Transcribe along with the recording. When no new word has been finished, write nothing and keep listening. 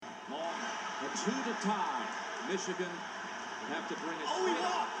2 to tie. Michigan would have to bring it. Oh,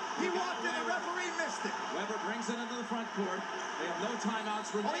 he walked it. The referee missed it. Weber brings it into the front court. They have no timeouts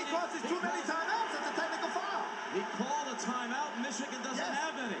remaining. Oh, he causes too many timeouts. That's a technical foul. He called a timeout. Michigan doesn't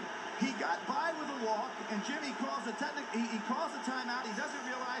have any. He got by with a walk, and Jimmy calls a he calls a timeout. He doesn't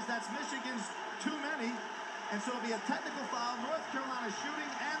realize that's Michigan's too many, and so it'll be a technical foul. North Carolina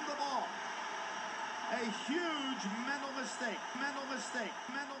shooting and the ball. A huge mental mistake.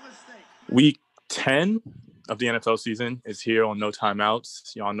 Week 10 of the NFL season is here on No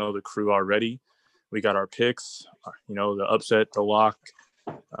Timeouts. Y'all know the crew already. We got our picks, the upset, the lock.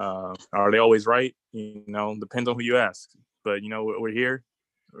 Are they always right? Depends on who you ask. But, we're here.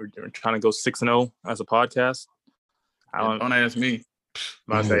 We're trying to go 6-0 as a podcast. Don't ask me.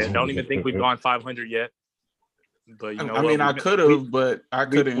 I don't even think we've gone 500 yet. But I could have, but I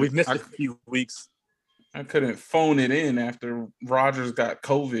couldn't. We've missed a few weeks. I couldn't phone it in after Rodgers got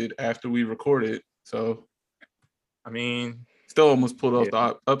COVID after we recorded. So, still almost pulled off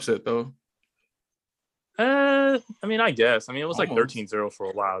the upset though. I guess. It was like Almost. 13-0 for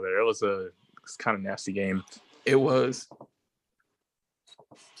a while there. It was kind of nasty game. It was.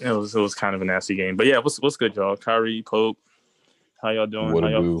 It was kind of a nasty game. But yeah, what's good, y'all? Kyrie, Pope, how y'all doing? What how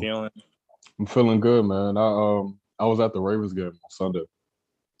it y'all do? feeling? I'm feeling good, man. I was at the Ravens game on Sunday.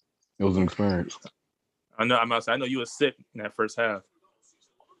 It was an experience. I know you were sick in that first half.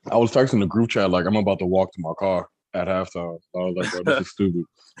 I was texting the group chat like I'm about to walk to my car at halftime. I was like, bro, this is stupid.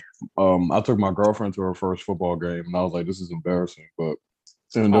 I took my girlfriend to her first football game, and I was like, this is embarrassing, but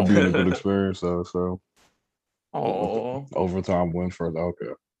it ended up being a good experience. So overtime win for the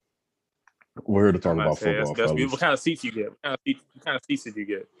okay. We're here to talk about football. What kind of seats you get? What kind of seats did you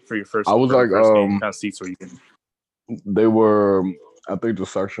get for your first? I was first like, game? What kind of seats were you getting? They were. I think the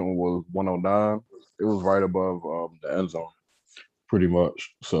section was 109. It was right above the end zone, pretty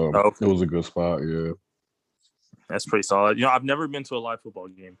much. So It was a good spot. Yeah, that's pretty solid. I've never been to a live football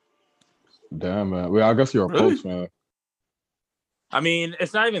game. Damn, man. Well, I guess you're a Colts fan.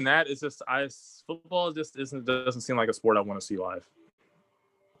 It's not even that. It's just football just doesn't seem like a sport I want to see live.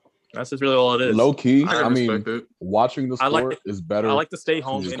 That's just really all it is. Low key, it. Watching the sport is better. I like to stay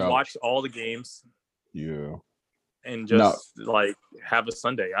home and watch all the games. Yeah. And just have a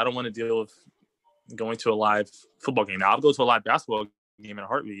Sunday. I don't want to deal with going to a live football game. Now I'll go to a live basketball game in a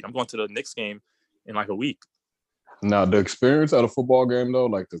heartbeat. I'm going to the Knicks game in like a week. Now the experience at a football game though,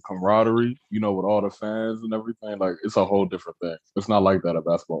 like the camaraderie, with all the fans and everything, like it's a whole different thing. It's not like that at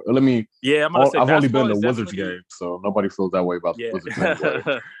basketball. I've only been to Wizards games, so nobody feels that way about the Wizards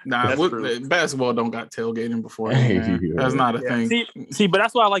anyway. Basketball don't got tailgating before. That's not a thing. See, but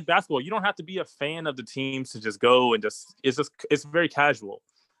that's why I like basketball. You don't have to be a fan of the teams to just go and it's very casual.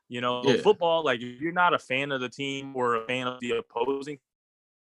 Football, like if you're not a fan of the team or a fan of the opposing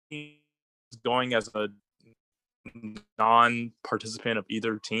team, going as a non-participant of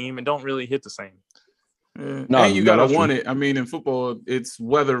either team, and don't really hit the same. And you gotta want it. In football, it's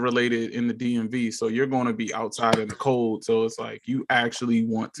weather related in the DMV, so you're going to be outside in the cold. So it's like you actually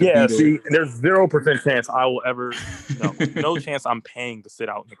want to. Yeah, see, there's 0% chance I will ever. No chance I'm paying to sit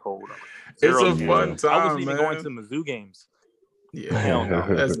out in the cold. It's a fun time. I wasn't even going to Mizzou games. Yeah, hell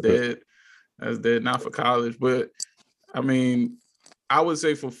no, that's dead. That's dead. Not for college, but I would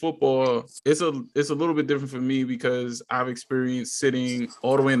say for football, it's a little bit different for me because I've experienced sitting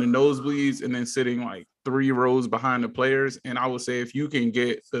all the way in the nosebleeds and then sitting like 3 rows behind the players. And I would say if you can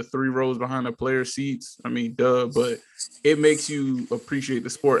get the 3 rows behind the player seats, but it makes you appreciate the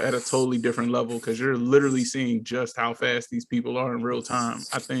sport at a totally different level because you're literally seeing just how fast these people are in real time.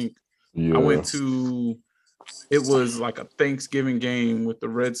 I think I went to. It was like a Thanksgiving game with the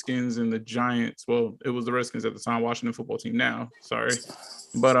Redskins and the Giants. Well, it was the Redskins at the time, Washington football team now. Sorry.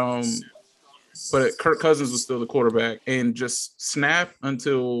 But Kirk Cousins was still the quarterback and just snap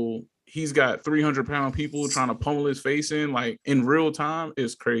until he's got 300-pound people trying to pummel his face in, like in real time,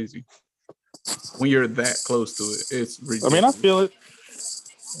 is crazy. When you're that close to it, it's ridiculous. I feel it.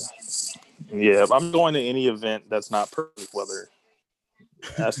 Yeah, if I'm going to any event that's not perfect weather,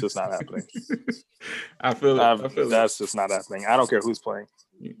 that's just not happening. I feel it. That's just not happening. I don't care who's playing.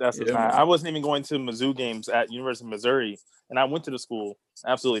 That's just not. I wasn't even going to Mizzou games at University of Missouri, and I went to the school.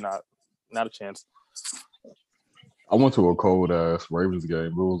 Absolutely not a chance. I went to a cold ass Ravens game.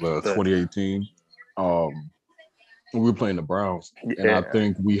 It was 2018. We were playing the Browns, and I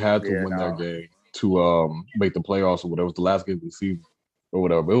think we had to win that game to make the playoffs or whatever. It was the last game of the season or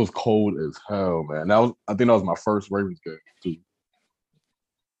whatever. It was cold as hell, man. I think that was my first Ravens game too.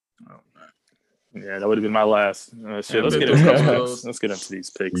 Oh, man. Yeah, that would have been my last. Let's get into these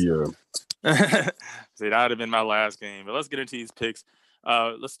picks. Yeah. See, that would have been my last game. But let's get into these picks.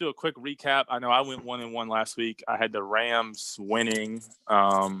 Let's do a quick recap. I know I went 1-1 last week. I had the Rams winning.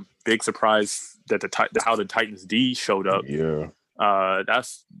 Big surprise that how the Titans D showed up. Yeah.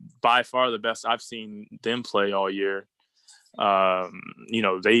 That's by far the best I've seen them play all year.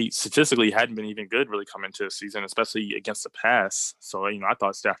 They statistically hadn't been even good really coming into the season, especially against the pass. So, I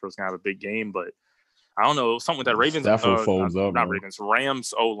thought Stafford was going to have a big game, but I don't know, something with that Ravens. Stafford folds up. Not Ravens,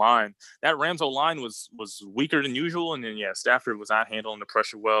 Rams O-line. That Rams O-line was weaker than usual, and then Stafford was not handling the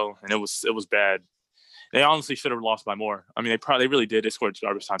pressure well, and it was bad. They honestly should have lost by more. I mean, they really did. They scored a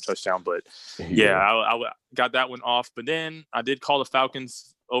garbage time touchdown, but I got that one off. But then I did call the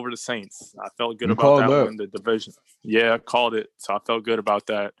Falcons over the Saints. I felt good about that one. The division. Yeah, I called it, so I felt good about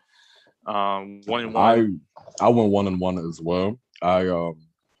that. 1-1. I went 1-1 as well.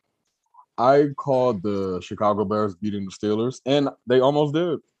 I called the Chicago Bears beating the Steelers, and they almost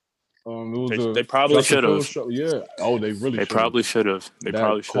did. They probably should have. Yeah. Oh, they really. They probably should have.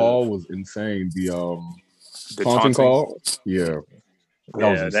 That call was insane. The taunting call. Yeah.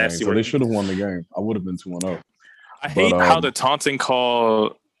 That was insane. So they should have won the game. I would have been 2-0. I hate how the taunting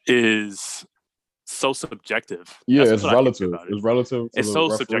call is so subjective. Yeah, it's relative. It's relative. It's so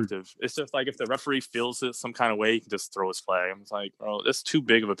subjective. It's just like if the referee feels it some kind of way, he can just throw his flag. I'm like, bro, that's too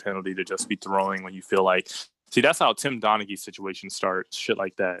big of a penalty to just be throwing when you feel like. See, that's how Tim Donaghy's situation starts, shit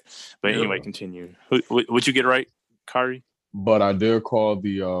like that. But anyway, continue. Would you get it right, Kari? But I did call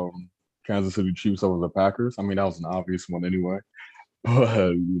the Kansas City Chiefs over the Packers. I mean, that was an obvious one anyway.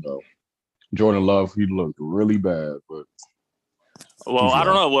 But, Jordan Love, he looked really bad. But I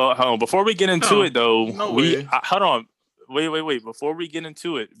don't know. Well, hold on. Before we get into it, though, hold on. Wait. Before we get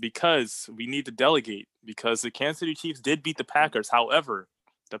into it, because we need to delegate, because the Kansas City Chiefs did beat the Packers. However,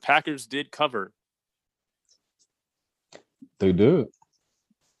 the Packers did cover. They did.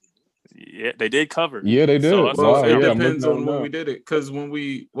 Yeah, they did cover. Yeah, they did. So it depends on when we did it. Because when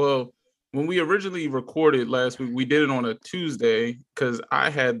we originally recorded last week, we did it on a Tuesday because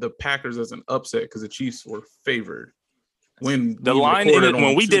I had the Packers as an upset because the Chiefs were favored. When the line ended,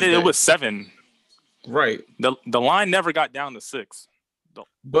 when we did it, it was 7. Right. The line never got down to 6.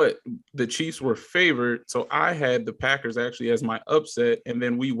 But the Chiefs were favored, so I had the Packers actually as my upset, and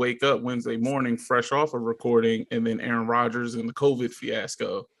then we wake up Wednesday morning fresh off of recording, and then Aaron Rodgers and the COVID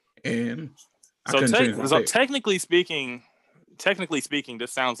fiasco, and technically speaking,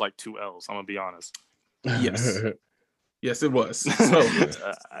 this sounds like 2 L's. I'm gonna be honest. Yes, yes, it was. So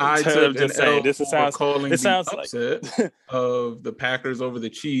I took an L for calling the upset of the Packers over the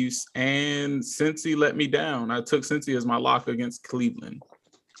Chiefs, and Cincy let me down. I took Cincy as my lock against Cleveland.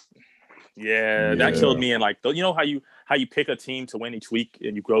 Yeah, that killed me. And how you pick a team to win each week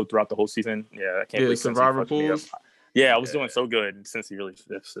and you grow throughout the whole season. Yeah, I can't believe survivor pools. Yeah, I was doing so good, and Cincy really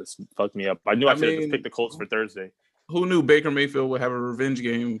just fucked me up. I knew I should have just picked the Colts for Thursday. Who knew Baker Mayfield would have a revenge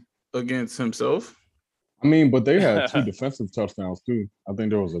game against himself? I mean, but they had 2 defensive touchdowns too. I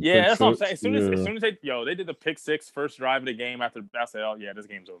think there was a that's what I'm saying. As soon as they did the pick 6 first drive of the game after I said, oh yeah, this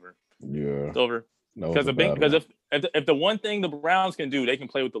game's over. Yeah, it's over. Because if the one thing the Browns can do, they can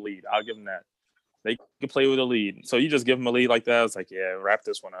play with the lead. I'll give them that. They can play with the lead. So you just give them a lead like that. It's like, yeah, wrap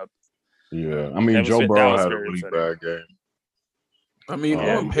this one up. Yeah, I mean, Joe Burrow had a really bad game. I mean,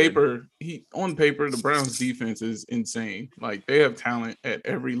 on paper, the Browns defense is insane. Like, they have talent at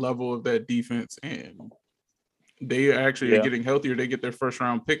every level of that defense, and they actually are getting healthier. They get their first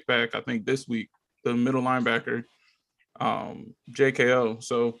round pick back, I think, this week, the middle linebacker, JKO.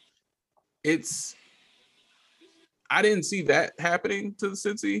 So I didn't see that happening to the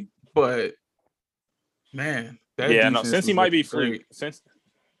Cincy, but man, Cincy might be fluke.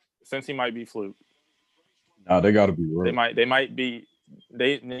 Cincy might be fluke. Nah, they got to be real. They might be.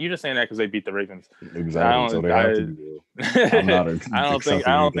 You're just saying that because they beat the Ravens. Exactly. So they have to be real. I don't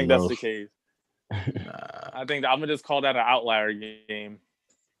think that's the case. I think I'm gonna just call that an outlier game.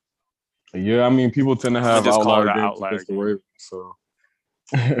 Yeah, I mean, people tend to have outlier games against the Ravens, so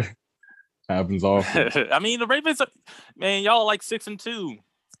happens often. I mean, the Ravens, man, y'all are like 6-2.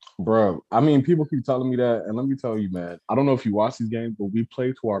 Bro, I mean, people keep telling me that, and let me tell you, man, I don't know if you watch these games, but we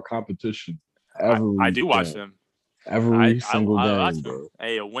play to our competition every. I do watch them every single game, bro.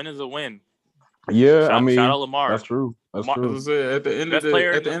 Hey, a win is a win. Yeah, shout out Lamar. That's true. That's true. At the end of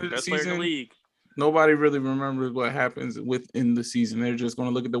the season, league. Nobody really remembers what happens within the season. They're just going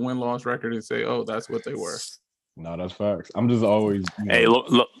to look at the win-loss record and say, "Oh, that's what they were." No, that's facts. I'm just always. Hey,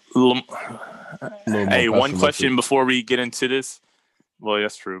 one question before we get into this. Well,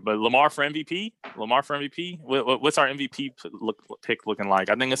 that's true. But Lamar for MVP? What's our MVP pick looking like?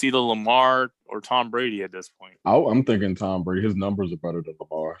 I think it's either Lamar or Tom Brady at this point. I'm thinking Tom Brady. His numbers are better than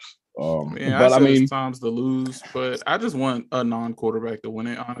Lamar's. But I mean, Tom's to lose. But I just want a non-quarterback to win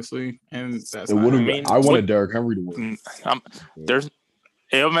it, honestly. And that's it would have. I wanted Derrick Henry to win. I'm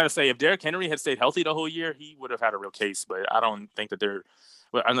going to say if Derrick Henry had stayed healthy the whole year, he would have had a real case. But I don't think that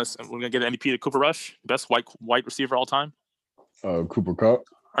unless we're going to get an MVP to Cooper Rush, best white receiver all time. Cooper Kupp.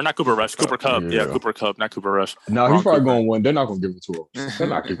 Or not Cooper Rush, Cooper Kupp. Yeah, Cooper Kupp, not Cooper Rush. No, he's probably going to win. They're not going to give it to him. They're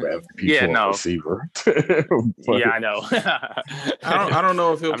not giving MVP to a receiver. Yeah, I know. I don't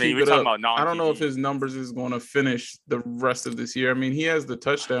know if he'll keep it up. I don't know if his numbers is going to finish the rest of this year. I mean, he has the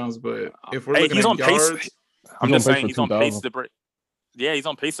touchdowns, but if we're looking at yards, pace. I'm just saying he's on pace to break. Yeah, he's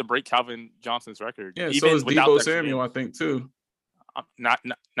on pace to break Calvin Johnson's record. Yeah, so is Deebo Samuel, I think, too. Not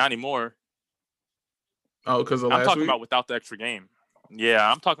anymore. Oh, because I'm talking about without the extra game.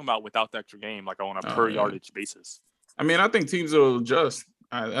 Yeah, I'm talking about without the extra game, like on a per yardage basis. I mean, I think teams will adjust.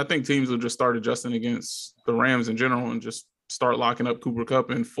 I think teams will just start adjusting against the Rams in general and just start locking up Cooper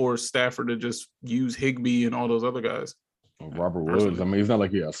Kupp and force Stafford to just use Higbee and all those other guys. Robert Woods. I mean, it's not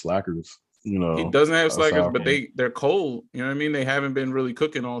like he has slackers. You know, he doesn't have slackers, but they're cold. You know what I mean? They haven't been really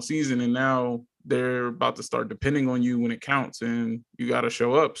cooking all season, and now they're about to start depending on you when it counts, and you got to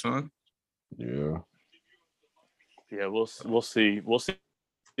show up, son. Yeah. Yeah, we'll see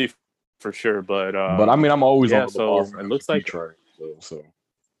for sure. But I mean, I'm always on the ball. It looks like so.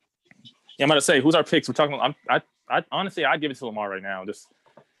 Yeah, I'm gonna say who's our picks. We're talking. I honestly, I'd give it to Lamar right now.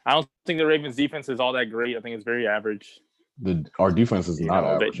 I don't think the Ravens' defense is all that great. I think it's very average. Our defense is not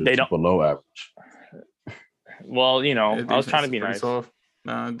average. They don't below average. Well, I was trying to be nice. Soft.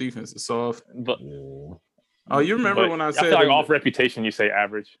 Nah, defense is soft. But oh, you remember when I said I feel like off reputation, you say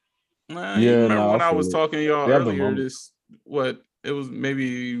average. Nah, when I was talking to y'all earlier, it was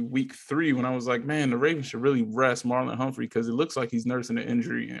maybe week 3 when I was like, man, the Ravens should really rest Marlon Humphrey because it looks like he's nursing an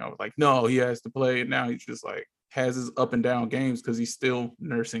injury. And I was like, no, he has to play. And now he's just like has his up and down games because he's still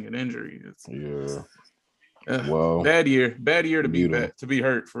nursing an injury. Well, bad year to be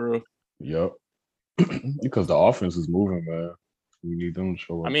hurt for real. Yep. Because the offense is moving, man. We need them to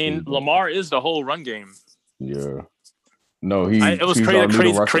show up. I mean, Lamar is the whole run game. Yeah. No, it was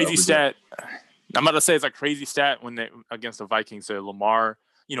crazy stat. I'm about to say it's a crazy stat when they against the Vikings. So Lamar,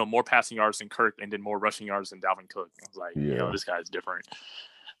 more passing yards than Kirk, and then more rushing yards than Dalvin Cook. I was like, this guy's different.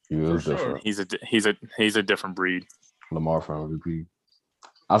 He is different. He's a different breed. Lamar for MVP.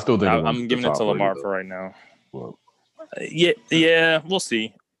 I still think I'm giving it to Lamar for right now. Well, yeah, we'll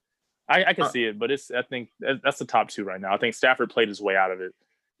see. I can see it, but I think that's the top 2 right now. I think Stafford played his way out of it.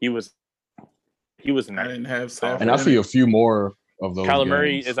 He was in that. I didn't have Stafford. And I see a few more of those. Kyler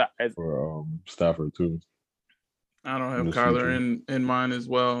Murray is for Stafford too. I don't have Kyler in mine as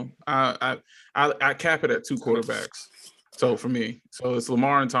well. I cap it at 2 quarterbacks. So for me, it's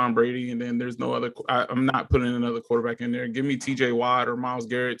Lamar and Tom Brady, and then there's no other. I'm not putting another quarterback in there. Give me T.J. Watt or Myles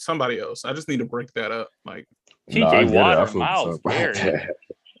Garrett, somebody else. I just need to break that up. Like T.J. Watt or Myles Garrett.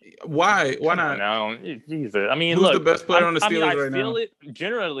 Why not? No, Jesus. I mean, who's the best player on the Steelers right now? I feel it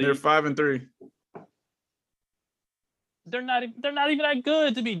generally. They're 5-3. They're not even that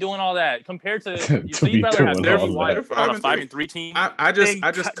good to be doing all that compared to. You'd rather have they're 5-3 team. I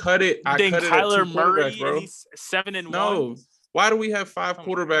just cut it. I cut Kyler it at 2 Murray, bro. He's 7-1. No, why do we have 5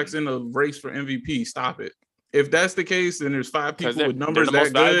 quarterbacks in the race for MVP? Stop it. If that's the case, then there's 5 people with numbers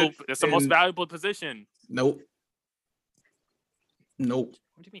that good. It's the most valuable position. Nope.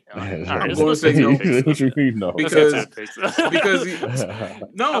 What do you mean? I'm going to say no. What you mean no? Because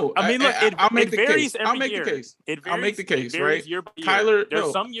no. I mean, look, I'll make it the varies case. I'll make the case. I'll make the case. Right, Kyler.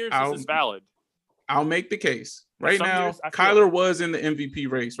 There's some years this is valid. I'll make the case. Right now, Kyler was in the MVP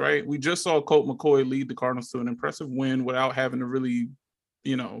race. Right, we just saw Colt McCoy lead the Cardinals to an impressive win without having to really,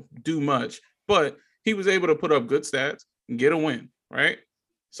 do much. But he was able to put up good stats and get a win. Right.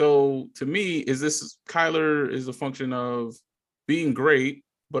 So to me, Kyler is a function of being great,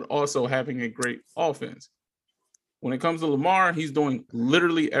 but also having a great offense. When it comes to Lamar, he's doing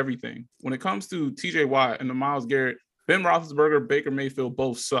literally everything. When it comes to T.J. Watt and the Myles Garrett, Ben Roethlisberger, Baker Mayfield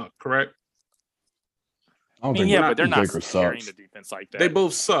both suck, correct? But they're not carrying the defense like that. They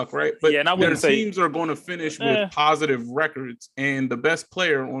both suck, right? But and I their teams are going to finish with positive records, and the best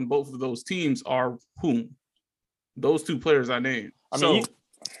player on both of those teams are whom? Those 2 players I named.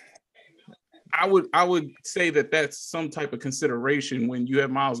 I would say that that's some type of consideration when you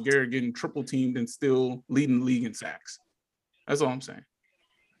have Myles Garrett getting triple teamed and still leading the league in sacks. That's all I'm saying.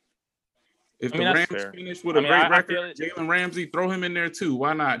 If the Rams finish with a great record, Jalen Ramsey, throw him in there too.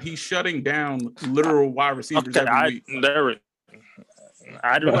 Why not? He's shutting down literal wide receivers every week.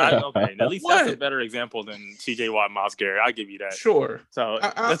 Okay. At least What? that's a better example than T.J. Watt, Myles Garrett. I'll give you that. Sure. So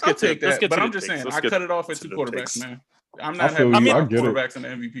I'll take that. But I'm just saying, I cut it off at 2 quarterbacks, man. I'm not having quarterbacks in the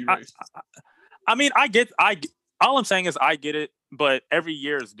MVP race. I mean, all I'm saying is I get it, but every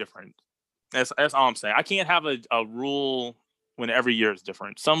year is different. That's all I'm saying. I can't have a rule when every year is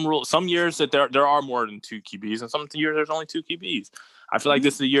different. Some years that there are more than 2 QBs, and some years there's only 2 QBs. I feel like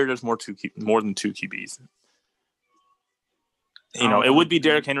this is a year there's more than 2 QBs. You know, it would be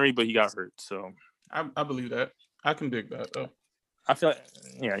Derrick Henry, but he got hurt. So I believe that. I can dig that though. I feel like,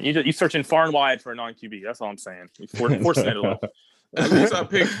 you're searching far and wide for a non-QB. That's all I'm saying. Forcing it a little. At least I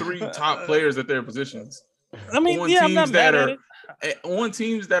picked 3 top players at their positions. I mean, I'm not mad at it. On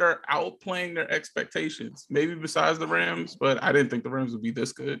teams that are outplaying their expectations. Maybe besides the Rams, but I didn't think the Rams would be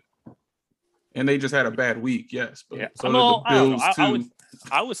this good. And they just had a bad week, yes. But so did the Bills too.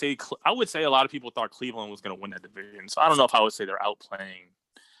 I would say a lot of people thought Cleveland was going to win that division. So I don't know if I would say they're outplaying.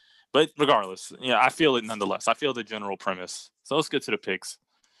 But regardless, I feel it nonetheless. I feel the general premise. So let's get to the picks.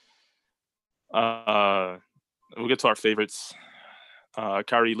 We'll get to our favorites.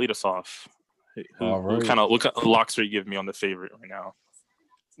 Kyrie, lead us off. What kind of locks are you giving me on the favorite right now?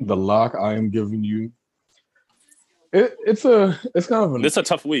 The lock I am giving you. It's a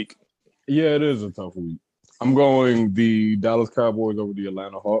tough week. Yeah, it is a tough week. I'm going the Dallas Cowboys over the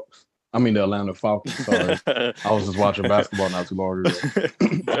Atlanta Hawks. I mean, the Atlanta Falcons. Sorry, I was just watching basketball not too long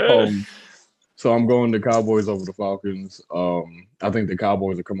ago. So I'm going the Cowboys over the Falcons. I think the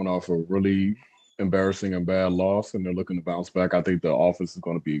Cowboys are coming off a really embarrassing and bad loss, and they're looking to bounce back. I think the offense is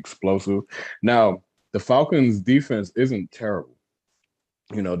going to be explosive. Now, the Falcons' defense isn't terrible.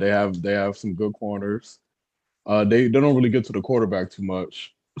 You know, they have some good corners. They don't really get to the quarterback too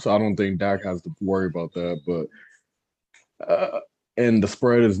much, so I don't think Dak has to worry about that. But and the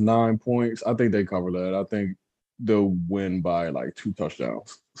spread is 9 points. I think they cover that. I think they'll win by like 2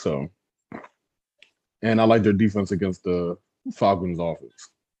 touchdowns. So, and I like their defense against the Falcons' offense.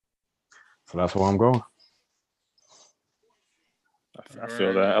 So that's where I'm going. I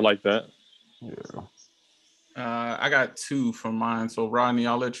feel that. I like that. Yeah. I got 2 for mine. So Rodney,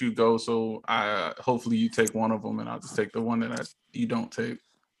 I'll let you go. So hopefully you take one of them, and I'll just take the one that you don't take.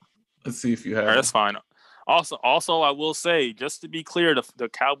 Let's see if you have. All right, that's fine. Also, I will say, just to be clear, the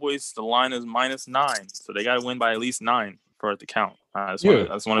Cowboys, the line is -9, so they got to win by at least 9 for it to count. I just want to be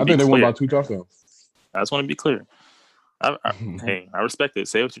clear. I think they win by 2 touchdowns. I just want to be clear. Hey, I respect it.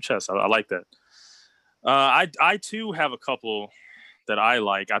 Say it with your chest. I like that. I too have a couple that I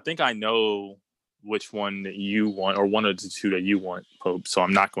like. I think I know which one that you want, or one of the 2 that you want, Pope. So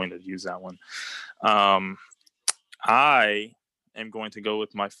I'm not going to use that one. I am going to go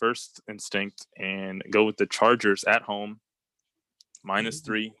with my first instinct and go with the Chargers at home,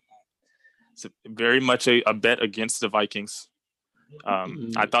 -3. It's very much a bet against the Vikings.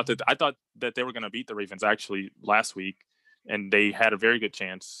 I thought that they were going to beat the Ravens actually last week, and they had a very good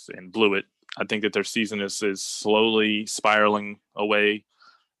chance and blew it. I think that their season is slowly spiraling away.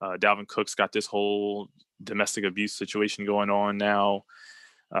 Dalvin Cook's got this whole domestic abuse situation going on now.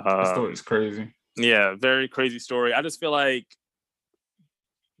 That story's crazy. Yeah, very crazy story. I just feel like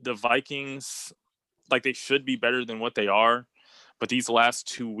the Vikings, like, they should be better than what they are, but these last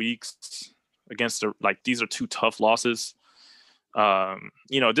 2 weeks against these are 2 tough losses.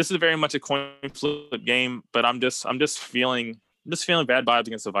 This is very much a coin flip game, but I'm just feeling bad vibes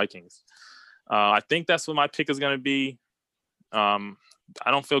against the Vikings. I think that's what my pick is going to be. I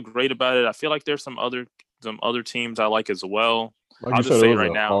don't feel great about it. I feel like there's some other teams I like as well. Like I'll you just said, say it was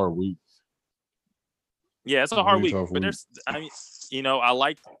right a now. hard week. Yeah, it's a hard week, tough but week.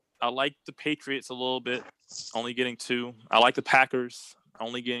 I like the Patriots a little bit, only getting 2. I like the Packers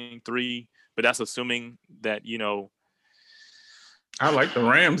only getting 3, but that's assuming that, I like the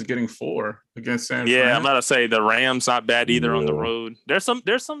Rams getting 4 against San Fran. Yeah, I'm going to say the Rams not bad either on the road. There's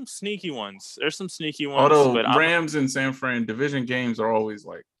some sneaky ones. Although but Rams and San Fran division games are always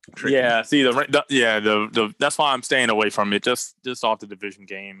like tricky. Yeah, see the that's why I'm staying away from it. Just off the division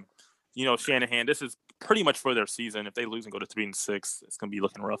game. Shanahan, this is pretty much for their season. If they lose and go to 3-6, it's gonna be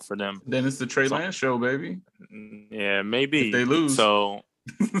looking rough for them. Then it's the Trey Lance show, baby. Yeah, maybe if they lose. So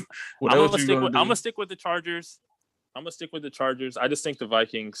I'm gonna stick with the Chargers. I just think the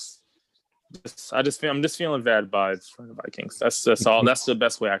Vikings. I'm just feeling bad vibes for the Vikings. That's all. That's the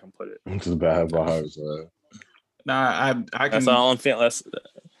best way I can put it. It's just bad vibes. Nah, I can. That's all I'm feeling.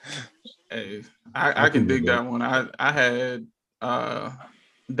 Hey, I can dig that one. I had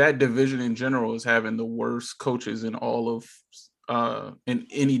that division in general is having the worst coaches in all of in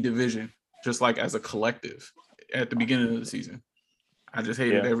any division, just like as a collective at the beginning of the season. I just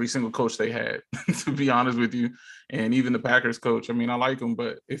hated every single coach they had, to be honest with you. And even the Packers coach. I mean, I like him,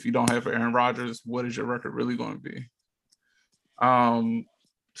 but if you don't have Aaron Rodgers, what is your record really going to be?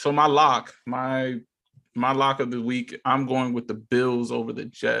 So my lock of the week, I'm going with the Bills over the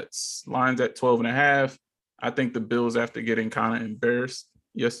Jets. Line's at 12.5. I think the Bills, after getting kind of embarrassed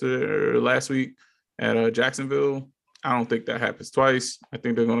last week at Jacksonville, I don't think that happens twice. I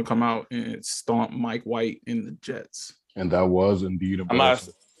think they're going to come out and stomp Mike White in the Jets. And that was indeed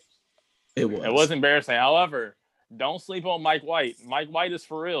embarrassing. It was. It was embarrassing. However, don't sleep on Mike White. Mike White is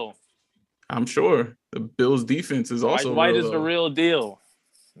for real. I'm sure the Bills' defense is also Mike White real, is the real deal.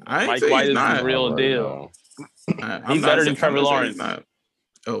 Mike White is not. the real deal. He's better than Trevor Lawrence.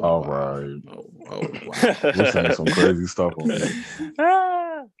 Oh, all right. Oh, wow. We're saying some crazy stuff on there.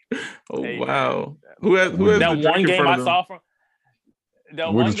 Wow. Who has that one game I saw from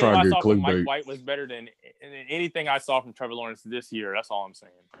We're just trying to get from clickbait. Mike White was better than anything I saw from Trevor Lawrence this year. That's all I'm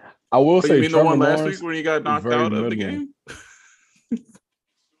saying. I will say, you mean Trevor the one last Lawrence week when he got knocked out of the game?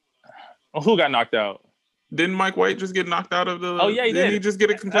 Oh, who got knocked out? Didn't Mike White just get knocked out of the? Oh yeah, he did. Didn't he just get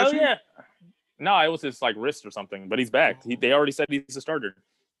a concussion? Oh yeah. No, it was his wrist or something. But he's back. They already said he's a starter.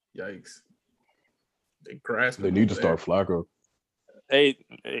 Yikes! They grasped. They need to start Flacco.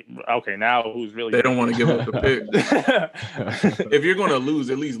 Okay, now who's really? They don't want to give up the pick. If you're going to lose,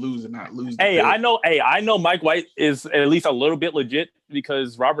 at least lose and not lose. I know Mike White is at least a little bit legit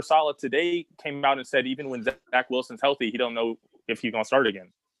because Robert Saleh today came out and said even when Zach Wilson's healthy, he don't know if he's going to start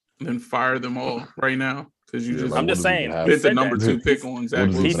again. Then fire them all right now because you just. I'm just saying. Hit the number 2 pick on Zach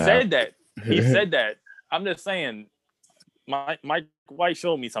Wilson. He said that. He said that. I'm just saying. Mike White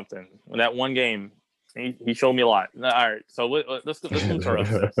showed me something in that one game. He showed me a lot. All right, so let's move to our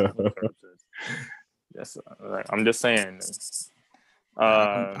upsets. Yes, I'm just saying.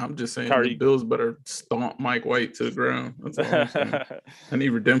 I'm just saying the Bills better stomp Mike White to the ground. That's all I'm saying. I need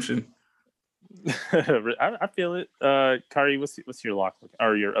redemption. I feel it. Kari, what's your lock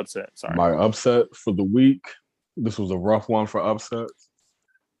or your upset? Sorry, my upset for the week. This was a rough one for upsets,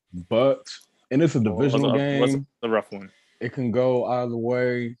 and it's a divisional game. What's the rough one? It can go either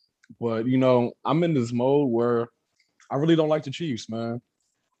way. But, I'm in this mode where I really don't like the Chiefs, man.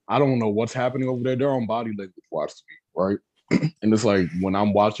 I don't know what's happening over there. They're on body language watch to me, right? And it's like when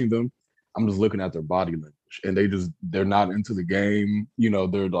I'm watching them, I'm just looking at their body language. And they're not into the game.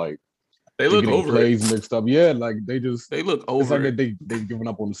 They're like they look over plays mixed up. Yeah, like they look over. It's like they've given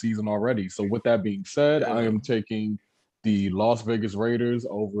up on the season already. So with that being said, I am taking the Las Vegas Raiders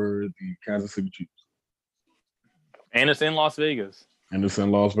over the Kansas City Chiefs. And it's in Las Vegas. And it's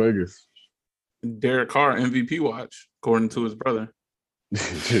in Las Vegas. Derek Carr MVP watch, according to his brother.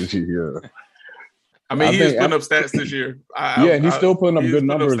 Yeah. I mean, he's putting up stats this year. And he's still putting up good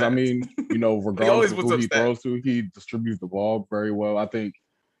numbers. I mean, regardless of who he stats. throws to, he distributes the ball very well. I think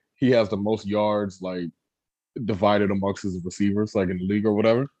he has the most yards, divided amongst his receivers, in the league or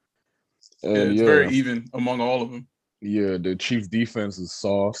whatever. And it's very even among all of them. Yeah, the Chiefs' defense is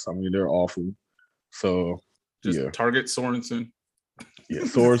sauce. I mean, they're awful. So, just target Sorensen. Yeah,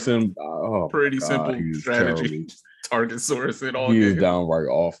 Sorensen. Pretty simple strategy. Terrible. Target Sorensen all He game. is downright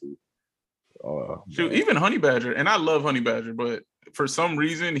awful. Shoot, even Honey Badger, and I love Honey Badger, but for some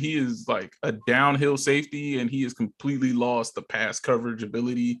reason he is like a downhill safety, and he has completely lost the pass coverage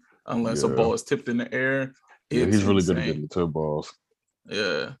ability unless a ball is tipped in the air. Yeah, he's really good at getting the tip balls.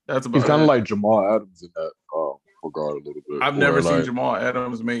 Yeah, that's about. He's kind of like Jamal Adams in that regard a little bit. I've never seen Jamal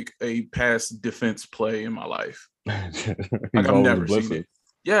Adams make a pass defense play in my life. I've never seen it.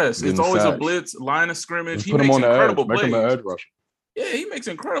 Yes, it's always a blitz, line of scrimmage. He makes incredible plays. Make him an edge rusher. Yeah, he makes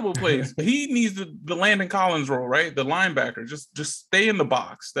incredible plays. He needs the Landon Collins role, right? The linebacker. Just stay in the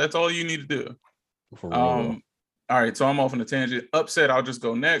box. That's all you need to do. All right, so I'm off on a tangent. Upset, I'll just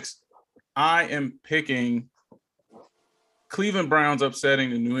go next. I am picking Cleveland Browns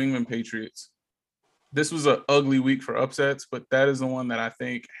upsetting the New England Patriots. This was an ugly week for upsets, but that is the one that I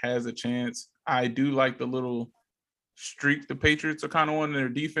think has a chance. I do like the little streak the Patriots are kind of on in their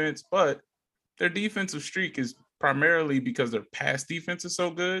defense, but their defensive streak is primarily because their pass defense is so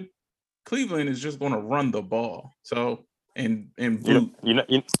good. Cleveland is just going to run the ball. So, and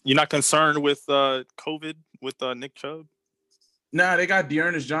you're not concerned with COVID with Nick Chubb? Nah, they got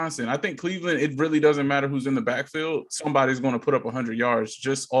Dearness Johnson. I think Cleveland, it really doesn't matter who's in the backfield. Somebody's going to put up 100 yards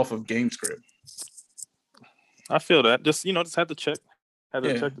just off of game script. I feel that. Just have to check.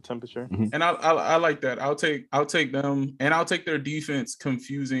 Check the temperature. Mm-hmm. And I like that. I'll take them, and I'll take their defense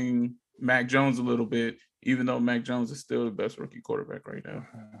confusing Mac Jones a little bit. even though Mac Jones is still the best rookie quarterback right now,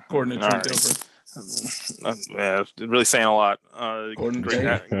 according to Trent Dilfer. Yeah, really saying a lot.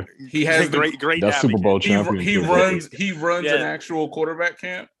 He has great. That Super Bowl champion. He runs an actual quarterback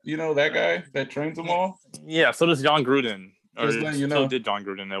camp. You know that guy that trains them all. Yeah. So does John Gruden. Just letting you know. So did John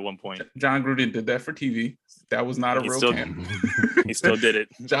Gruden at one point. John Gruden did that for TV. That was not a real camp. He still did it.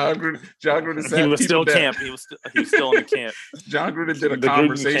 John Gruden said he was still camp. He was still in the camp. John Gruden did a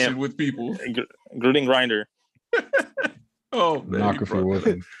conversation with people. Gruden grinder. Oh man,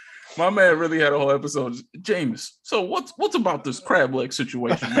 my man really had a whole episode. James, so what's about this crab leg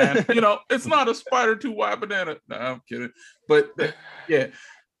situation, man? You know, it's not a spider too wide banana. No, I'm kidding. But yeah,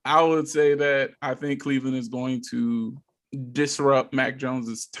 I would say that I think Cleveland is going to disrupt Mac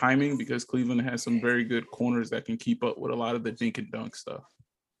Jones's timing because Cleveland has some very good corners that can keep up with a lot of the dink and dunk stuff.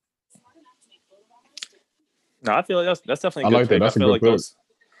 No, I feel like that's definitely a good pick. That's a good pick.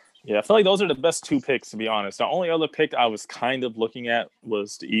 I feel like those are the best two picks, to be honest. The only other pick I was kind of looking at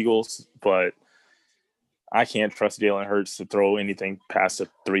was the Eagles, but I can't trust Jalen Hurts to throw anything past a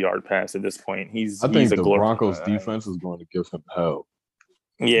 3-yard pass at this point. I think the Broncos defense is going to give him hell.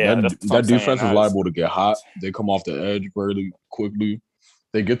 Yeah, that defense is liable to get hot. They come off the edge very quickly.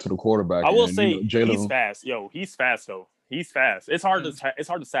 They get to the quarterback. I will say he's fast. He's fast though. He's fast. It's hard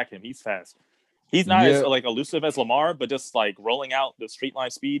to sack him. He's fast. He's not as elusive as Lamar, but just like rolling out the straight line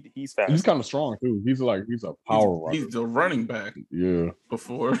speed, he's fast. He's kind of strong too. He's a power runner. He's a running back. Yeah.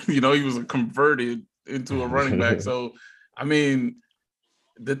 Before, he was converted into a running back. So, I mean,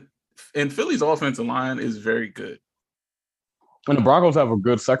 Philly's offensive line is very good. And the Broncos have a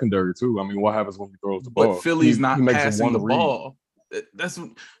good secondary too. I mean, what happens when he throws the ball? But Philly's not passing the ball. That's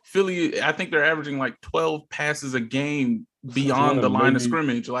Philly. I think they're averaging like 12 passes a game beyond the line of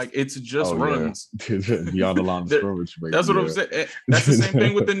scrimmage. Like it's just runs beyond the line of scrimmage. That's what I'm saying. That's the same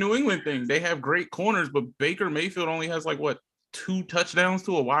thing with the New England thing. They have great corners, but Baker Mayfield only has 2 touchdowns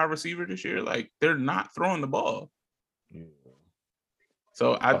to a wide receiver this year. Like they're not throwing the ball. Yeah.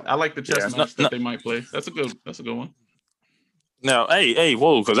 So I like the chess match that they might play. That's a good one. No, hey,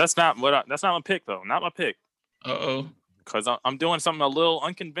 whoa, because that's not my pick though. Not my pick. Because I'm doing something a little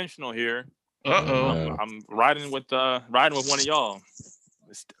unconventional here. I'm riding with one of y'all.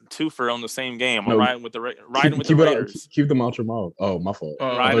 It's twofer on the same game. I'm riding with the Raiders. Keep them out your mouth. Oh, my fault.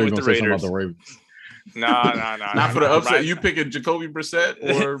 Riding with the Raiders. No. Not for the upset. You picking Jacoby Brissett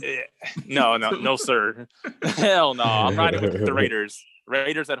or no, sir. Hell no. I'm riding with the Raiders.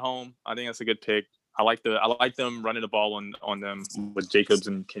 Raiders at home. I think that's a good pick. I like them running the ball on them with Jacobs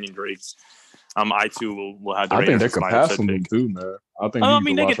and Kenyon Drake. I too will have the Raiders. I think they could pass on them too, man. I think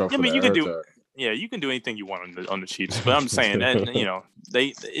you can do. Yeah, you can do anything you want on the Chiefs, but I'm saying that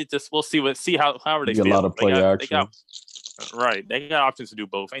we'll see however they get feel. A lot of play action. They got options to do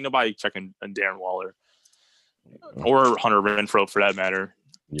both. Ain't nobody checking Darren Waller or Hunter Renfrow for that matter.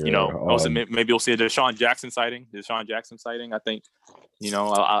 Yeah, maybe we'll see a Deshaun Jackson sighting. I think.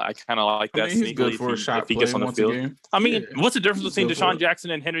 I kind of like that. He's good for a shot if he gets on the field. I mean, what's the difference between Deshaun Jackson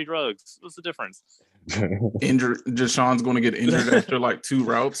and Henry Ruggs? What's the difference? Deshaun's going to get injured after 2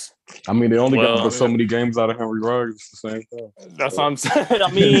 routes. I mean, they only got so many games out of Henry Ruggs. It's the same thing. That's what I'm saying.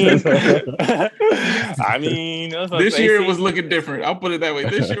 I mean, this year it was looking different. I'll put it that way.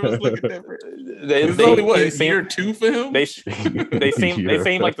 This year was looking different. It's only year 2 for him. They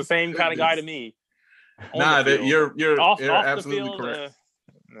seem like the same kind of guy to me. You're absolutely correct.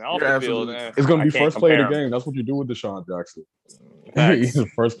 It's going to be first play of the game. That's what you do with Deshaun Jackson. He's the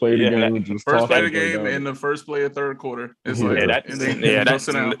first play of the game. First play of the game and the first play of third quarter. It's the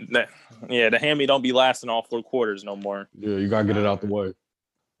hammy don't be lasting all 4 quarters no more. Yeah, you gotta get it out the way.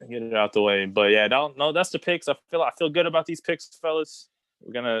 But that's the picks. I feel good about these picks, fellas.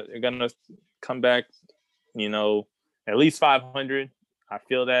 We're gonna come back. At least 500. I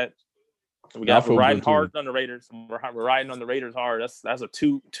feel that. We're riding hard on the Raiders. We're riding on the Raiders hard. That's a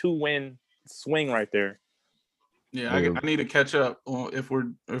 2-win swing right there. Yeah, I need to catch up if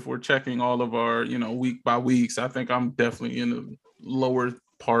we're checking all of our week by weeks. I think I'm definitely in the lower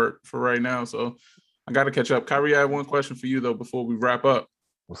part for right now, so I got to catch up. Kyrie, I have one question for you though before we wrap up.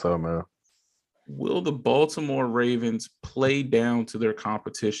 What's up, man? Will the Baltimore Ravens play down to their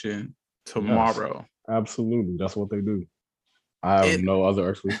competition tomorrow? Yes, absolutely, that's what they do. I have no other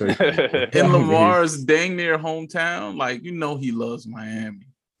expectation. In Lamar's dang near hometown, he loves Miami.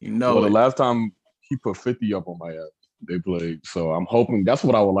 The last time he put 50 up on my ass, they played. So I'm hoping that's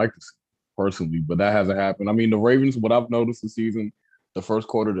what I would like to see personally, but that hasn't happened. I mean, the Ravens, what I've noticed this season, the first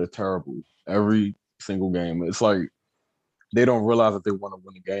quarter, they're terrible. Every single game. It's like they don't realize that they want to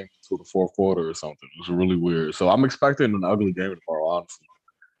win the game until the fourth quarter or something. It's really weird. So I'm expecting an ugly game tomorrow, honestly.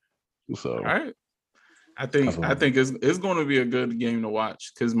 So all right. I think it's going to be a good game to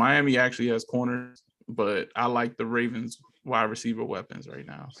watch because Miami actually has corners, but I like the Ravens wide receiver weapons right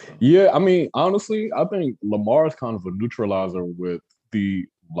now. So. Yeah, I mean, honestly, I think Lamar is kind of a neutralizer with the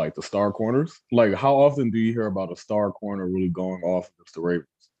star corners. Like, how often do you hear about a star corner really going off against the Ravens?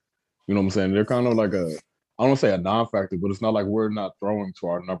 You know what I'm saying? They're kind of like I don't want to say a non-factor, but it's not like we're not throwing to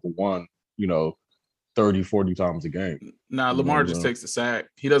our number one, 30, 40 times a game. Nah, Lamar just takes the sack.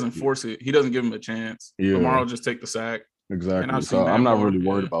 He doesn't force it. He doesn't give him a chance. Yeah. Lamar will just take the sack. Exactly. So I'm not really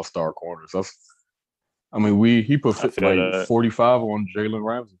worried about star corners. He put 45 on Jalen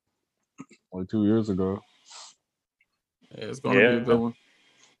Ramsey like 2 years ago. Yeah, it's going to be a good one.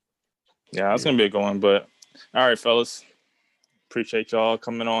 Yeah, it's going to be a good one. But all right, fellas. Appreciate y'all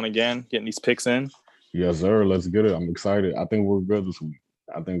coming on again, getting these picks in. Yes, sir. Let's get it. I'm excited. I think we're good this week.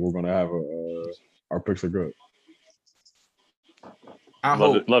 I think we're going to have our picks are good. I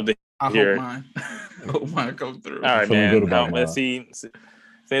hope hear mine. I hope mine comes through. All right, man. Let's see.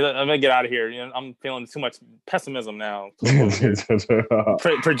 I'm gonna get out of here. I'm feeling too much pessimism now.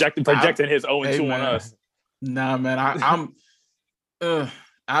 Projecting his 0-2 on us. Nah, man.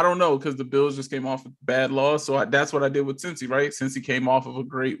 I don't know because the Bills just came off a bad loss, so that's what I did with Cincy, right? Cincy came off of a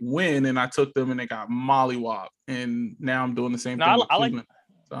great win, and I took them and they got mollywopped, and now I'm doing the same thing with Cleveland.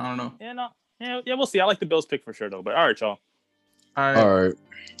 So I don't know. Yeah, we'll see. I like the Bills pick for sure, though. But all right, y'all. All right.